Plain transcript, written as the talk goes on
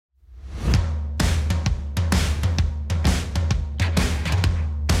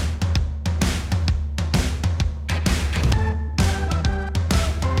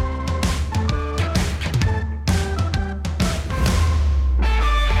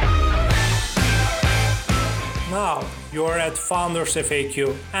You're at Founders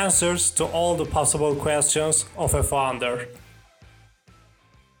FAQ, answers to all the possible questions of a founder.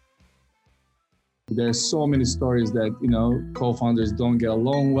 There's so many stories that, co-founders don't get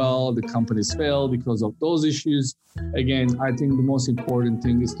along well, the companies fail because of those issues. Again, I think the most important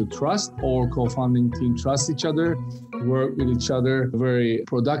thing is to trust. All co-founding team trust each other, work with each other very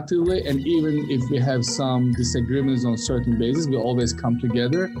productively. And even if we have some disagreements on certain bases, we always come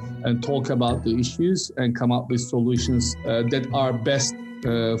together and talk about the issues and come up with solutions that are best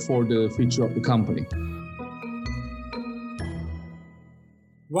for the future of the company.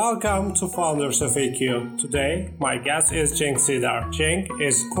 Welcome to Founders FAQ. Today, my guest is Cenk Sidar. Cenk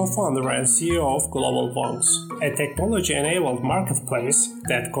is co-founder and CEO of GlobalWonks, a technology-enabled marketplace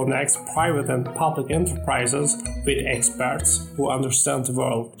that connects private and public enterprises with experts who understand the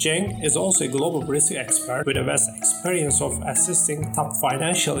world. Cenk is also a global risk expert with a vast experience of assisting top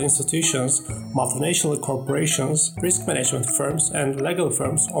financial institutions, multinational corporations, risk management firms, and legal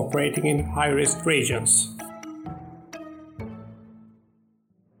firms operating in high-risk regions.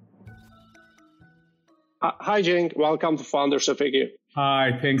 Hi, Cenk. Welcome to Founders FAQ.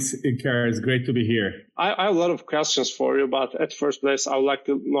 Hi, thanks, Iker. It's great to be here. I have a lot of questions for you, but at first place, I would like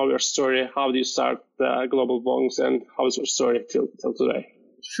to know your story. How do you start GlobalWonks and how is your story till today?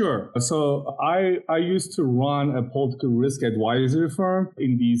 Sure. So I used to run a political risk advisory firm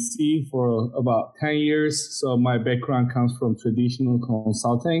in DC for about 10 years. So my background comes from traditional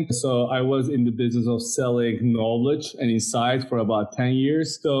consulting. So I was in the business of selling knowledge and insight for about 10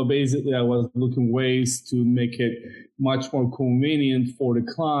 years. So basically I was looking ways to make it much more convenient for the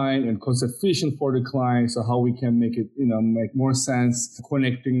client and cost efficient for the client. So how we can make it, make more sense,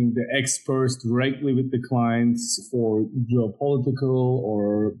 connecting the experts directly with the clients for geopolitical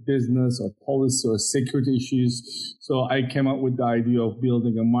or business or policy or security issues. So I came up with the idea of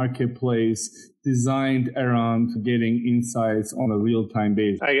building a marketplace designed around getting insights on a real-time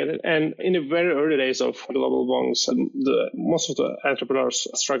basis. I get it. And in the very early days of GlobalWonks, most of the entrepreneurs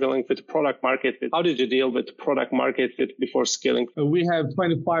are struggling with product market fit. How did you deal with product market fit before scaling? We have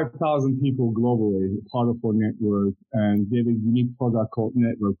 25,000 people globally, part of our network, and we have a unique product called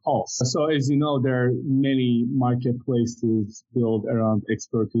Network Pulse. So as you know, there are many marketplaces built around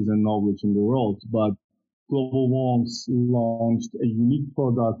expertise and knowledge in the world, but GlobalWonks launched a unique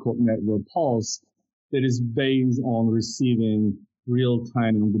product called Network Pulse that is based on receiving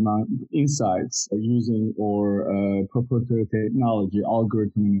real-time on-demand insights using our proprietary technology,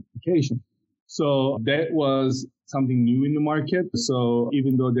 algorithm, and application. So that was something new in the market. So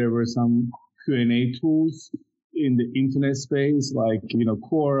even though there were some Q&A tools in the internet space like,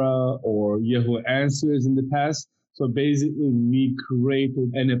 Quora or Yahoo Answers in the past, so basically, we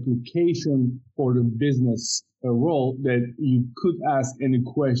created an application for the business world that you could ask any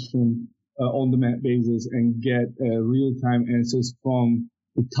question on demand basis and get real-time answers from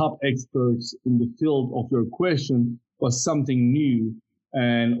the top experts in the field of your question was something new.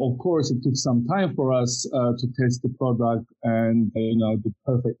 And of course, it took some time for us to test the product and, the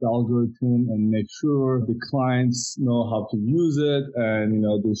perfect algorithm and make sure the clients know how to use it and,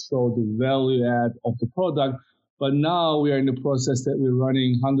 they show the value add of the product. But now we are in the process that we're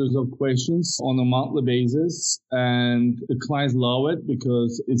running hundreds of questions on a monthly basis, and the clients love it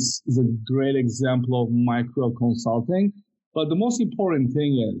because it's a great example of micro consulting. But the most important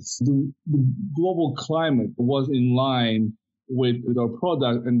thing is the global climate was in line with our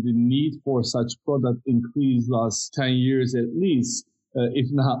product, and the need for such product increased last 10 years at least. If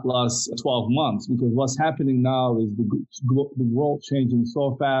not last 12 months, because what's happening now is the world changing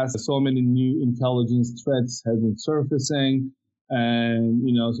so fast. So many new intelligence threats have been surfacing, and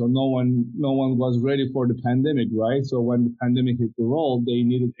so no one was ready for the pandemic, right? So when the pandemic hit the world, they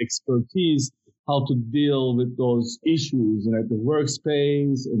needed expertise how to deal with those issues and at the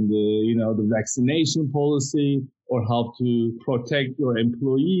workspace and the vaccination policy, or how to protect your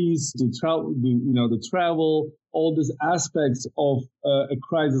employees, to travel. All these aspects of a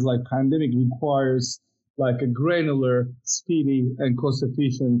crisis like pandemic requires like a granular, speedy, and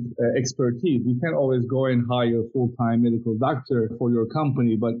cost-efficient expertise. You can't always go and hire a full-time medical doctor for your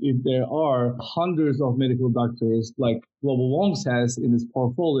company, but if there are hundreds of medical doctors like GlobalWonks has in its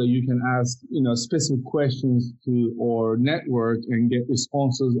portfolio, you can ask, specific questions to our network and get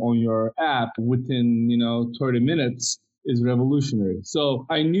responses on your app within, 30 minutes is revolutionary. So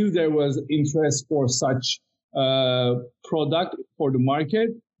I knew there was interest for such product for the market,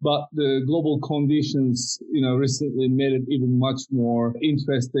 but the global conditions, recently made it even much more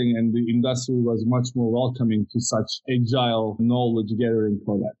interesting, and the industry was much more welcoming to such agile knowledge gathering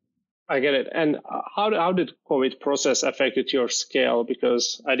product. I get it. And how did COVID process affected your scale?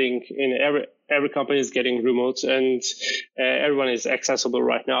 Because I think in every company is getting remote and everyone is accessible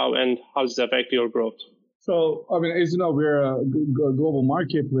right now. And how does it affect your growth? So, I mean, as you know, we're a global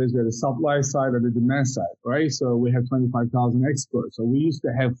marketplace. We're the supply side and the demand side, right? So we have 25,000 experts. So we used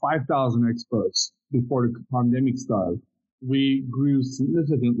to have 5,000 experts before the pandemic started. We grew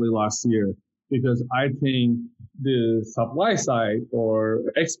significantly last year because I think the supply side or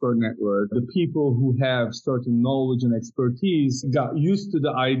expert network, the people who have certain knowledge and expertise got used to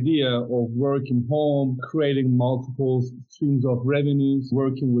the idea of working home, creating multiple streams of revenues,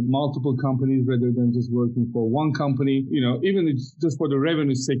 working with multiple companies rather than just working for one company, even just for the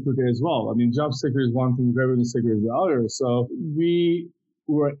revenue security as well. I mean, job security is one thing, revenue security is the other. So we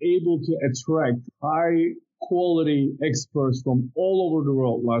were able to attract high quality experts from all over the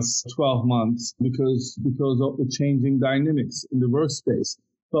world last 12 months because of the changing dynamics in the workspace.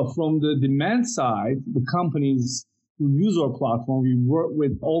 But from the demand side, the companies who use our platform, we work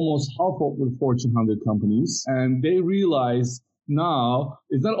with almost half of the Fortune 100 companies, and they realize now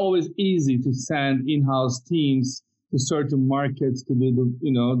it's not always easy to send in-house teams to certain markets to do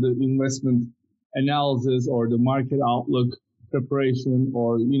the investment analysis or the market outlook preparation,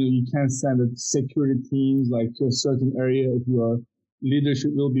 or you can't send a security teams like to a certain area if your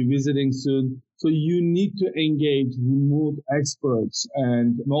leadership will be visiting soon. So you need to engage remote experts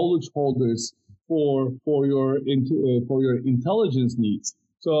and knowledge holders for your intelligence needs.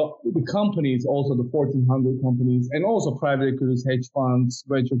 So the companies, also the Fortune 100 companies, and also private equities, hedge funds,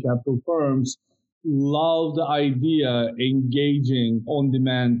 venture capital firms, love the idea engaging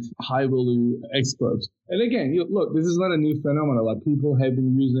on-demand, high-value experts. And again, look, this is not a new phenomenon. Like people have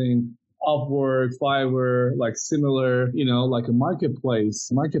been using Upwork, Fiverr, like similar, like a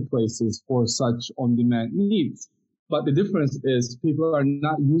marketplaces for such on-demand needs. But the difference is people are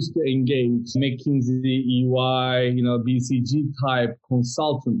not used to engage McKinsey, EY, BCG type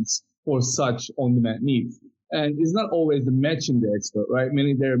consultants for such on-demand needs. And it's not always the matching the expert, right?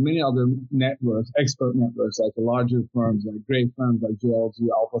 There are many other networks, expert networks, like larger firms, like great firms like JLG,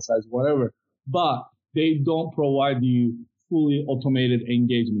 AlphaSize, whatever. But they don't provide you fully automated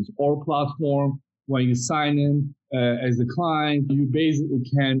engagements. Our platform, when you sign in as a client, you basically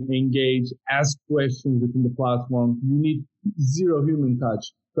can engage, ask questions within the platform. You need zero human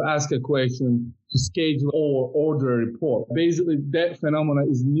touch to ask a question, to schedule or order a report. Basically, that phenomena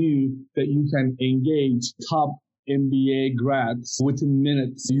is new, that you can engage top MBA grads within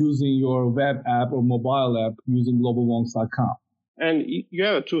minutes using your web app or mobile app using globalwonks.com. And you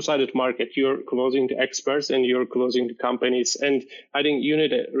have a two-sided market. You're closing the experts and you're closing the companies. And I think you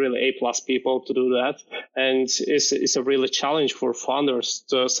need really A+ people to do that. And it's a really challenge for founders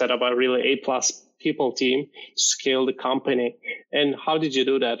to set up a really A+ people team to scale the company. And how did you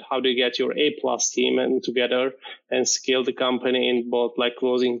do that? How do you get your A+ team and together and scale the company in both like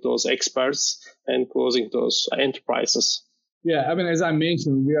closing those experts and closing those enterprises? Yeah, I mean, as I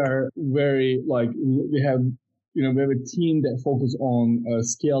mentioned, we are very we have a team that focuses on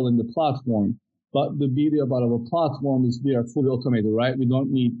scaling the platform. But the beauty about our platform is we are fully automated, right? We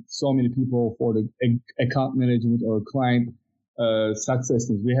don't need so many people for the account management or client success.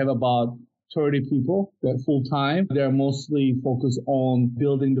 We have about 30 people that full time. They're mostly focused on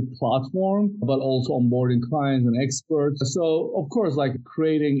building the platform, but also onboarding clients and experts. So of course, like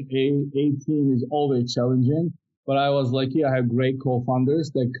creating a team is always challenging. But I was lucky. I have great co-founders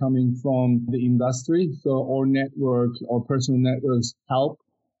that coming from the industry. So our network, our personal networks help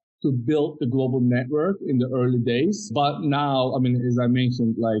to build the global network in the early days. But now, I mean, as I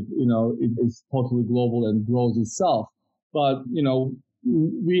mentioned, it is totally global and grows itself. But,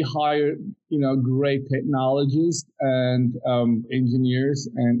 we hire, great technologists and engineers,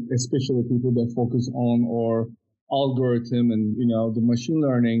 and especially people that focus on our algorithm and, the machine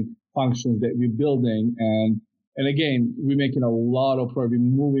learning functions that we're building. And again, we're making a lot of progress.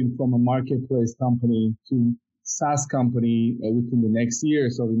 We're moving from a marketplace company to SaaS company within the next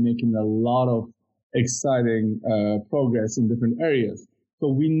year. So we're making a lot of exciting progress in different areas. So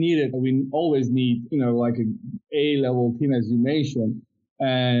we always need, like a A-level team, as you mentioned.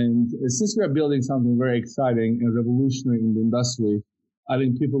 And since we are building something very exciting and revolutionary in the industry, I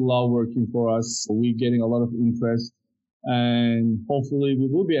think people love working for us. We're getting a lot of interest, and hopefully we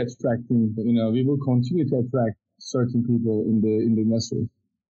will be attracting, we will continue to attract certain people in the industry.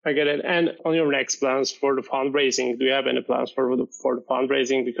 I get it. And on your next plans for the fundraising, do you have any plans for the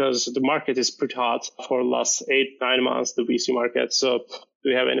fundraising? Because the market is pretty hot for the last 8-9 months, the VC market. So do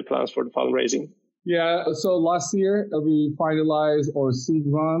you have any plans for the fundraising? Yeah, so last year we finalized our seed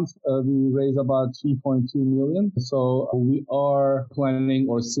round. We raised about 3.2 million. So we are planning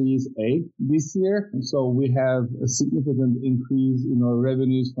our Series A this year. So we have a significant increase in our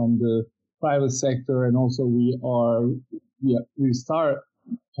revenues from the private sector, and also we start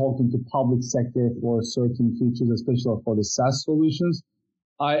talking to public sector for certain features, especially for the SaaS solutions.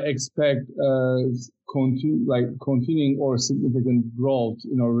 I expect continuing or significant growth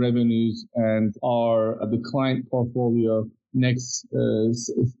in our revenues and our the client portfolio next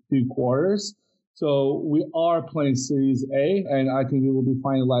few quarters. So we are planning Series A, and I think we will be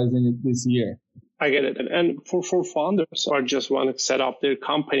finalizing it this year. I get it. And for founders who just want to set up their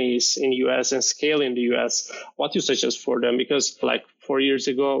companies in US and scale in the US, what do you suggest for them? Because like 4 years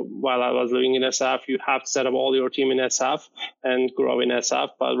ago, while I was living in SF, you have to set up all your team in SF and grow in SF.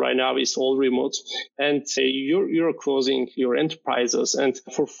 But right now it's all remote. And you're closing your enterprises. And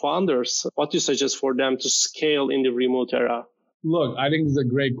for founders, what do you suggest for them to scale in the remote era? Look, I think it's a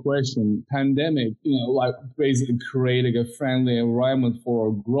great question. Pandemic, basically creating a friendly environment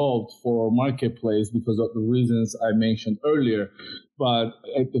for growth for our marketplace because of the reasons I mentioned earlier. But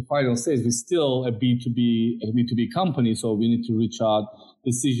at the final stage, we're still a B2B company, so we need to reach out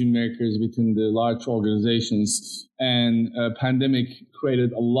decision makers within the large organizations. And pandemic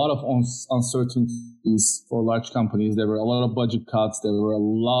created a lot of uncertainties for large companies. There were a lot of budget cuts. There were a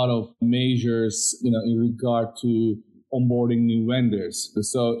lot of measures, in regard to onboarding new vendors.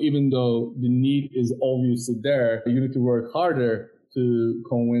 So even though the need is obviously there, you need to work harder to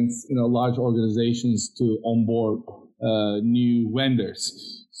convince large organizations to onboard new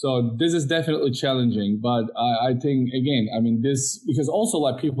vendors. So this is definitely challenging, but I think again, this because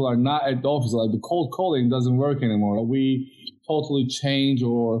also people are not at the office. Like the cold calling doesn't work anymore. We totally change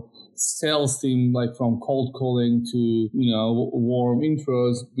our sales team from cold calling to warm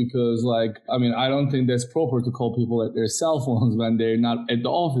intros because I don't think that's proper to call people at their cell phones when they're not at the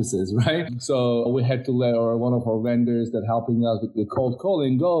offices, right? So we had to let one of our vendors that helping us with the cold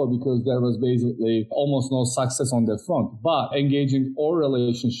calling go because there was basically almost no success on that front. But engaging our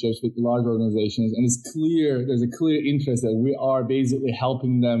relationships with large organizations, and there's a clear interest that we are basically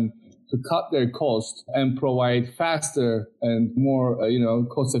helping them to cut their cost and provide faster and more,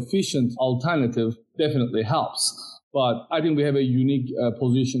 cost-efficient alternative definitely helps. But I think we have a unique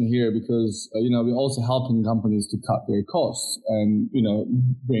position here because, we're also helping companies to cut their costs and,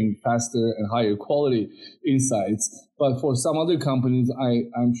 bring faster and higher quality insights. But for some other companies,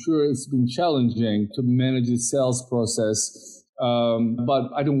 I'm sure it's been challenging to manage the sales process. But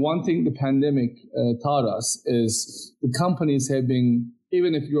I think one thing the pandemic taught us is the companies have been,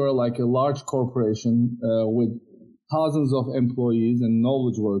 even if you're like a large corporation with thousands of employees and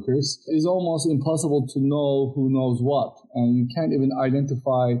knowledge workers, it's almost impossible to know who knows what. And you can't even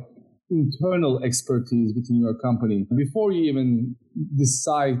identify internal expertise within your company before you even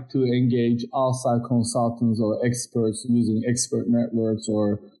decide to engage outside consultants or experts using expert networks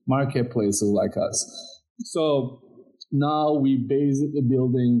or marketplaces like us. So now we're basically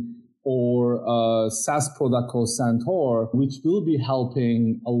building or SaaS product called Centaur, which will be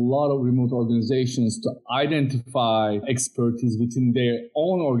helping a lot of remote organizations to identify expertise within their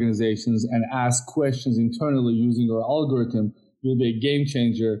own organizations and ask questions internally using our algorithm. Will be a game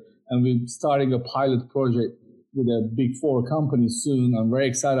changer. And we're starting a pilot project with a big 4 company soon. I'm very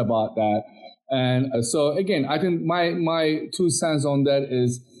excited about that. And so again, I think my 2 cents on that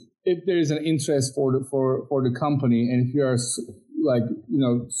is if there is an interest for the company, and if you are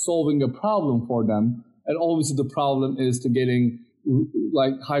solving a problem for them, and obviously the problem is to getting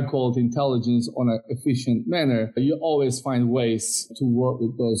high quality intelligence on an efficient manner, you always find ways to work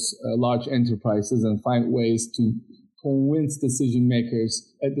with those large enterprises and find ways to convince decision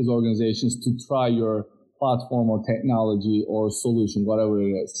makers at these organizations to try your platform or technology or solution, whatever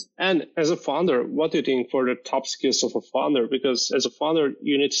it is. And as a founder, what do you think for the top skills of a founder? Because as a founder,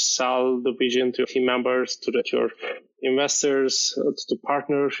 you need to sell the vision to team members, to your investors, to the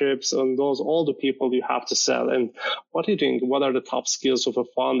partnerships, and all the people you have to sell. And what do you think? What are the top skills of a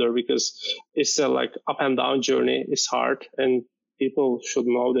founder? Because it's a up and down journey. It's hard, and people should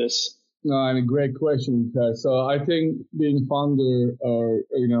know this. No, and a great question, Chris. So I think being founder or,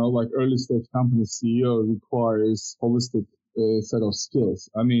 early stage company CEO requires holistic set of skills.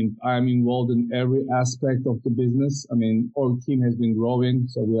 I'm involved in every aspect of the business. Our team has been growing.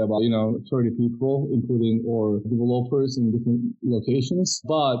 So we have about, 30 people, including our developers in different locations.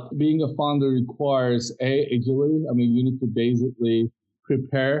 But being a founder requires agility. You need to basically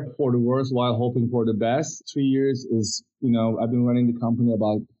prepare for the worst while hoping for the best. 3 years is, I've been running the company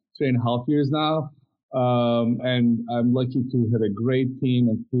about 3.5 years now. And I'm lucky to have a great team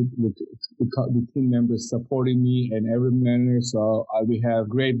and the team members supporting me in every manner. So we have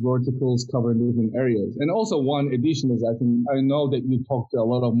great verticals covering different areas. And also one addition is I know that you talked to a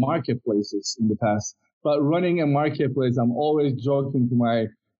lot of marketplaces in the past, but running a marketplace, I'm always joking to my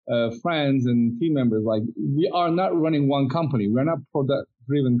friends and team members, like we are not running one company. We're not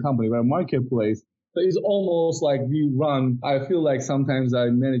product-driven company. We're a marketplace. So it's almost like I feel like sometimes I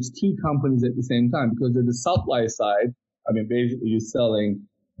manage two companies at the same time because at the supply side, basically you're selling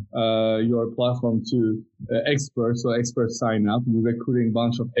your platform to experts. So experts sign up, you're recruiting a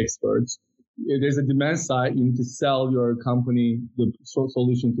bunch of experts. There's a demand side, you need to sell your company, the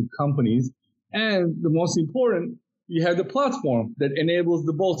solution to companies. And the most important, you have the platform that enables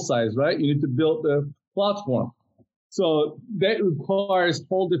the both sides, right? You need to build the platform. So that requires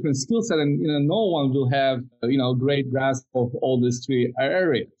whole different skill set, and no one will have great grasp of all these three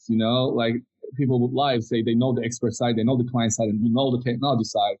areas. Like people would say they know the expert side, they know the client side, and you know the technology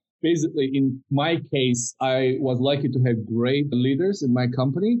side. Basically, in my case, I was lucky to have great leaders in my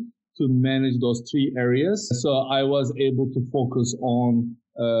company to manage those three areas. So I was able to focus on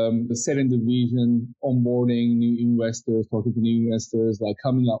setting the vision, onboarding new investors, talking to new investors, like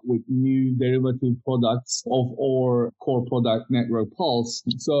coming up with new derivative products of our core product, Network Pulse.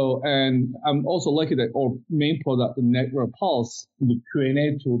 So, and I'm also lucky that our main product, the Network Pulse, the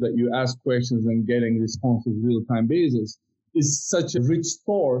Q&A tool that you ask questions and getting responses real-time basis, is such a rich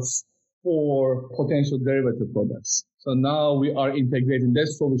source for potential derivative products. So now we are integrating that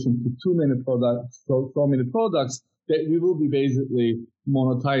solution to so many products that we will be basically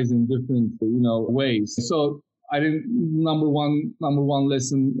monetizing different, ways. So I think number one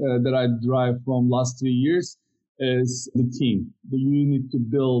lesson that I derive from last 3 years is the team. You need to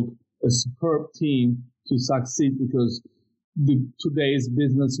build a superb team to succeed because today's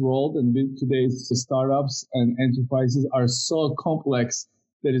business world and today's startups and enterprises are so complex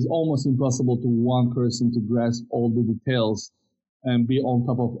that it's almost impossible to one person to grasp all the details and be on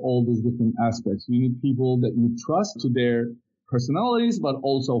top of all these different aspects. You need people that you trust to their personalities, but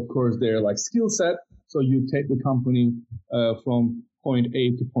also, of course, their skill set. So you take the company from point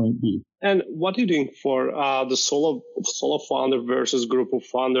A to point B. And what are you doing for the solo founder versus group of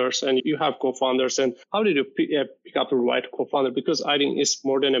founders? And you have co-founders. And how did you pick up the right co-founder? Because I think it's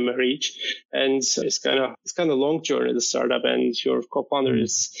more than a marriage, and it's kind of long journey, the startup, and your co-founder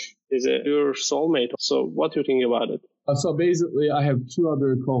is your soulmate. So what do you think about it? So basically, I have two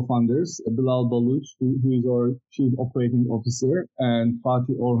other co-founders, Bilal Baluch, who is our Chief Operating Officer, and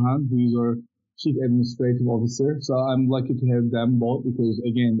Fatih Orhan, who is our Chief Administrative Officer. So I'm lucky to have them both because,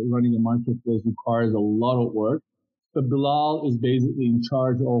 again, running a marketplace requires a lot of work. But Bilal is basically in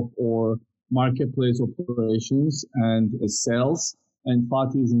charge of our marketplace operations and sales, and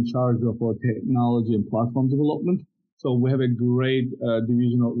Fatih is in charge of our technology and platform development. So we have a great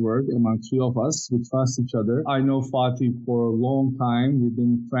division of work among three of us. We trust each other. I know Fatih for a long time. We've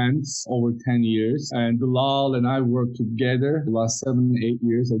been friends over 10 years. And Bilal and I worked together the last 7, 8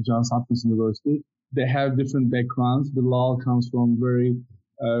 years at Johns Hopkins University. They have different backgrounds. Bilal comes from very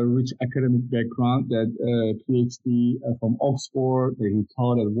rich academic background, that PhD from Oxford, that he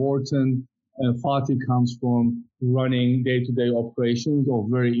taught at Wharton. Fatih comes from running day-to-day operations of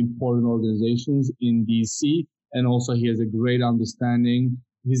very important organizations in DC. And also he has a great understanding.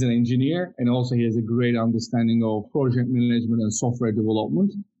 He's an engineer, and also he has a great understanding of project management and software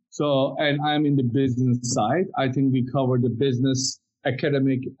development. So, and I'm in the business side. I think we cover the business,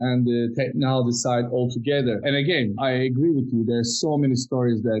 academic, and the technology side all together. And again, I agree with you. There's so many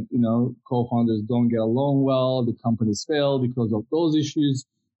stories that, co-founders don't get along well. The companies fail because of those issues.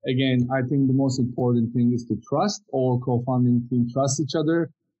 Again, I think the most important thing is to trust. All co-founding team trust each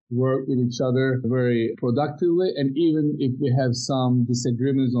other, work with each other very productively. And even if we have some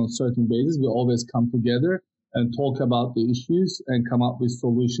disagreements on certain bases, we always come together and talk about the issues and come up with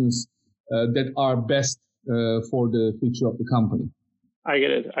solutions that are best for the future of the company. I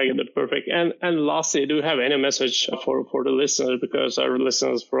get it. Perfect. And lastly, do you have any message for the listeners? Because our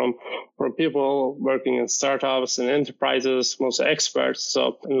listeners from people working in startups and enterprises, mostly experts.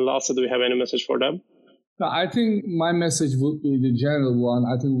 So, and lastly, do you have any message for them? I think my message would be the general one.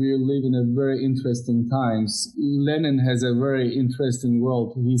 I think we live in a very interesting times. Lenin has a very interesting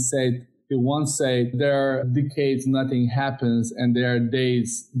world. He once said, there are decades nothing happens, and there are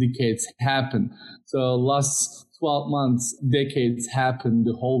days decades happen. So last 12 months, decades happened,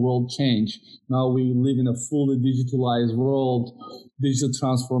 the whole world changed. Now we live in a fully digitalized world. Digital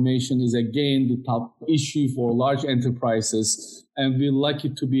transformation is again the top issue for large enterprises. And we're lucky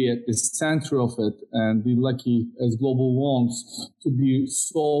to be at the center of it. And we're lucky as GlobalWonks to be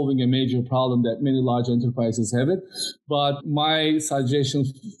solving a major problem that many large enterprises have it. But my suggestion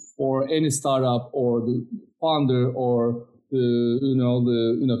for any startup or the founder or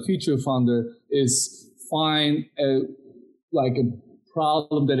the future founder is find a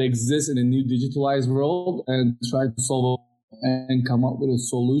problem that exists in a new digitalized world and try to solve it and come up with a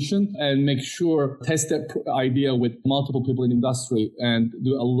solution and make sure test that idea with multiple people in the industry and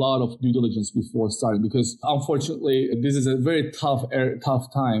do a lot of due diligence before starting, because unfortunately this is a very tough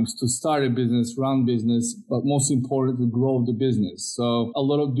times to start a business, run business, but most importantly grow the business. So a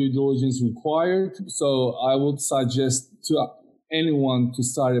lot of due diligence required. So I would suggest to anyone to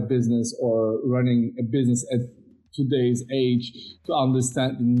start a business or running a business at today's age to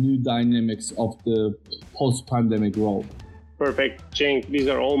understand the new dynamics of the post-pandemic world. Perfect. Cenk, these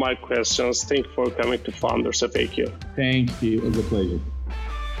are all my questions. Thank you for coming to Founders FAQ. Thank you. It was a pleasure.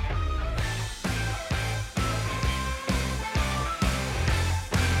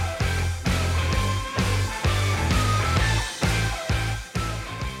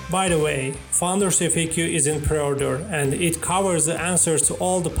 By the way, Founders FAQ is in pre-order and it covers the answers to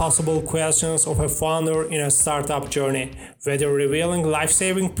all the possible questions of a founder in a startup journey, whether revealing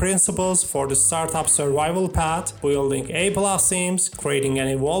life-saving principles for the startup survival path, building A+ teams, creating an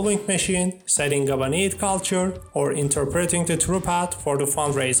evolving machine, setting up a neat culture, or interpreting the true path for the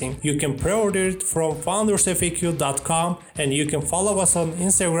fundraising. You can pre-order it from foundersfaq.com and you can follow us on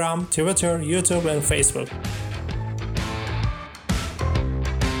Instagram, Twitter, YouTube, and Facebook.